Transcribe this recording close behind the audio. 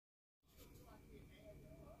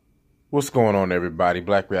What's going on, everybody?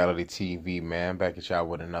 Black Reality TV, man. Back at y'all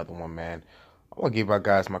with another one, man. I want to give my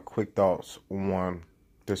guys my quick thoughts on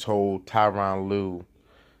this whole Tyronn Lue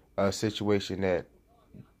situation that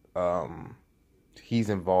um, he's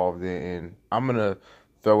involved in. And I'm going to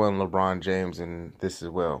throw in LeBron James in this as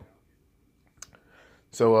well.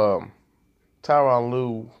 So, Tyronn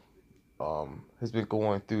Lue has been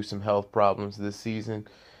going through some health problems this season.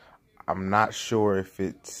 I'm not sure if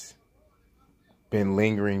it's been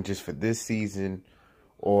lingering just for this season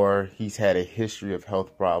or he's had a history of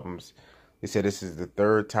health problems. They said this is the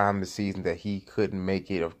third time this season that he couldn't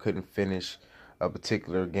make it or couldn't finish a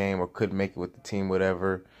particular game or couldn't make it with the team,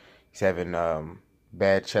 whatever. He's having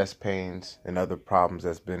bad chest pains and other problems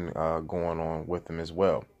that's been going on with him as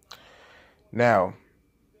well. Now,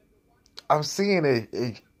 I'm seeing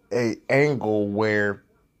a angle where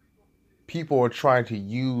people are trying to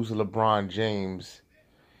use LeBron James.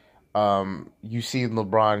 You see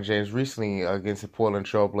LeBron James recently against the Portland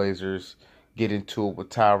Trailblazers get into it with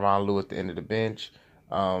Tyronn Lue at the end of the bench.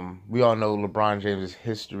 We all know LeBron James'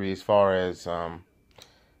 history as far as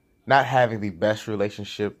not having the best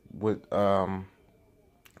relationship with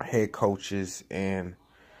head coaches, and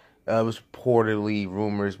it was reportedly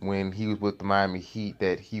rumors when he was with the Miami Heat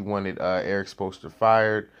that he wanted Eric Spoelstra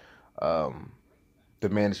fired. The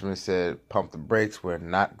management said, pump the brakes, we're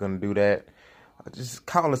not going to do that. Just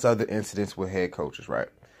countless other incidents with head coaches, right?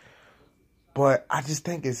 But I just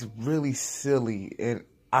think it's really silly, and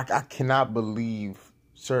I cannot believe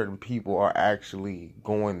certain people are actually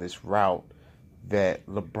going this route that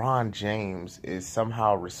LeBron James is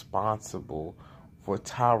somehow responsible for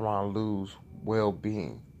Tyronn Lue's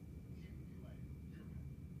well-being.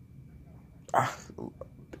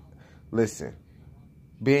 Listen,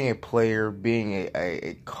 being a player, being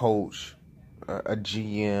a coach, a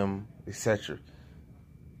GM, etc.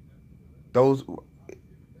 Those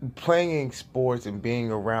playing sports and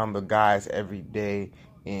being around the guys every day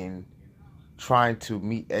and trying to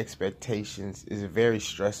meet expectations is a very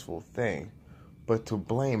stressful thing. But to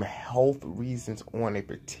blame health reasons on a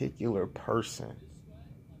particular person,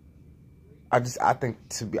 I think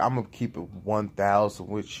I'm gonna keep it 1,000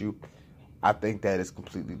 with you. I think that is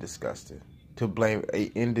completely disgusting. To blame a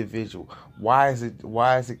individual. Why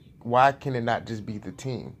can it not just be the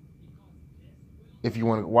team? If you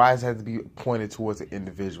want, why does it have to be pointed towards an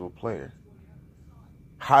individual player?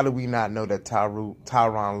 How do we not know that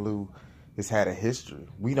Tyronn Lue has had a history?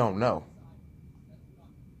 We don't know.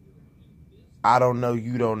 I don't know.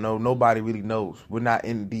 You don't know. Nobody really knows. We're not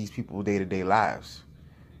in these people's day-to-day lives.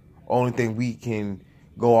 Only thing we can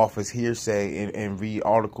go off is hearsay and read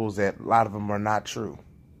articles that a lot of them are not true.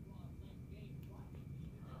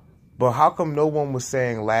 But how come no one was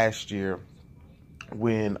saying last year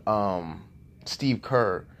when Steve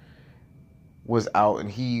Kerr was out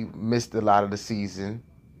and he missed a lot of the season,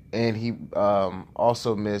 and he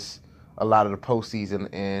also missed a lot of the postseason,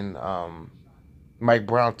 and Mike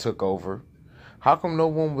Brown took over? How come no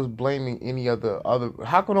one was blaming any other?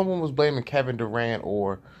 How come no one was blaming Kevin Durant,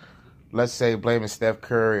 or let's say blaming Steph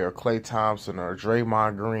Curry or Klay Thompson or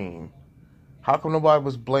Draymond Green? How come nobody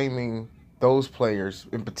was blaming those players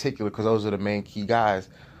in particular, because those are the main key guys,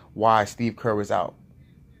 why Steve Kerr was out?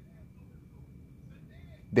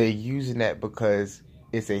 They're using that because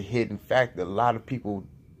it's a hidden fact that a lot of people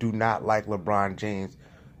do not like LeBron James,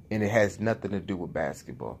 and it has nothing to do with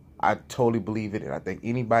basketball. I totally believe it, and I think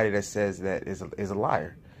anybody that says that is a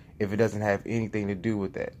liar if it doesn't have anything to do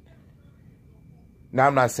with that. Now,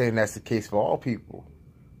 I'm not saying that's the case for all people,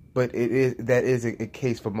 but that is a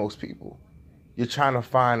case for most people. You're trying to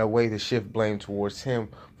find a way to shift blame towards him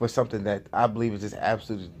for something that I believe is just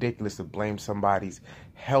absolutely ridiculous, to blame somebody's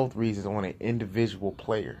health reasons on an individual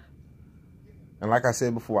player. And like I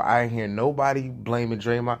said before, I ain't hear nobody blaming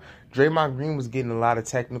Draymond. Draymond Green was getting a lot of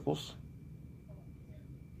technicals.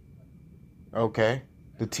 Okay.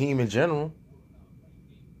 The team in general,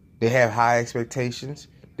 they have high expectations.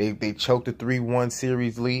 They choked a 3-1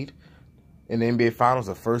 series lead in the NBA Finals,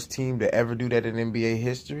 the first team to ever do that in NBA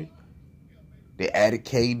history. They added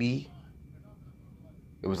KD.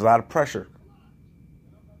 It was a lot of pressure.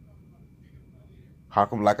 How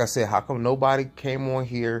come, like I said, how come nobody came on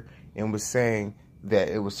here and was saying that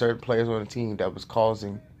it was certain players on the team that was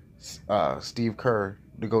causing Steve Kerr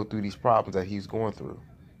to go through these problems that he's going through?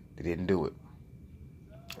 They didn't do it.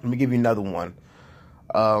 Let me give you another one.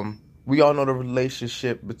 We all know the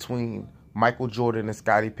relationship between Michael Jordan and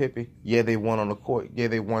Scottie Pippen. Yeah, they won on the court. Yeah,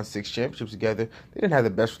 they won 6 championships together. They didn't have the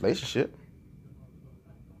best relationship.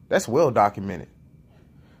 That's well documented.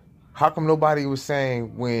 How come nobody was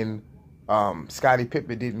saying when Scottie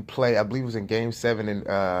Pippen didn't play. I believe it was in Game 7 in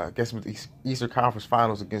I guess it was the Eastern Conference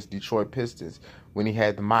Finals against Detroit Pistons when he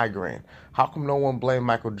had the migraine. How come no one blamed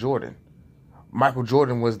Michael Jordan? Michael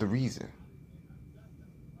Jordan was the reason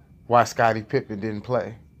why Scottie Pippen didn't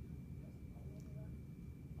play.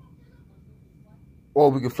 Or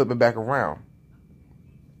we could flip it back around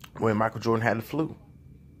when Michael Jordan had the flu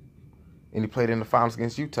and he played in the finals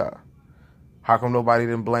against Utah. How come nobody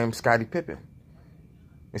didn't blame Scottie Pippen?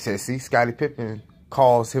 They said, see, Scottie Pippen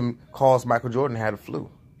calls Michael Jordan had a flu.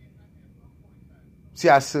 See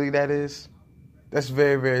how silly that is? That's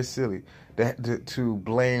very, very silly. To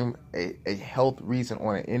blame a health reason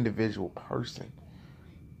on an individual person.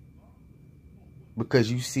 Because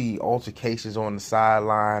you see altercations on the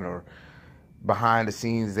sideline or behind the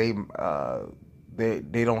scenes, they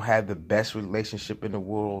don't have the best relationship in the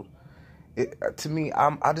world. To me,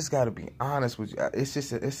 I just gotta be honest with you. It's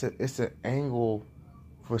just it's an angle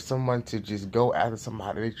for someone to just go after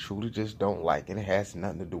somebody they truly just don't like, and it has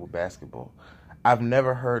nothing to do with basketball. I've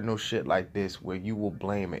never heard no shit like this where you will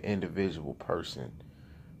blame an individual person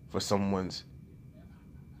for someone's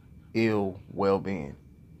ill well-being.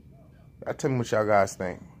 Tell me what y'all guys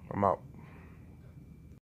think. I'm out.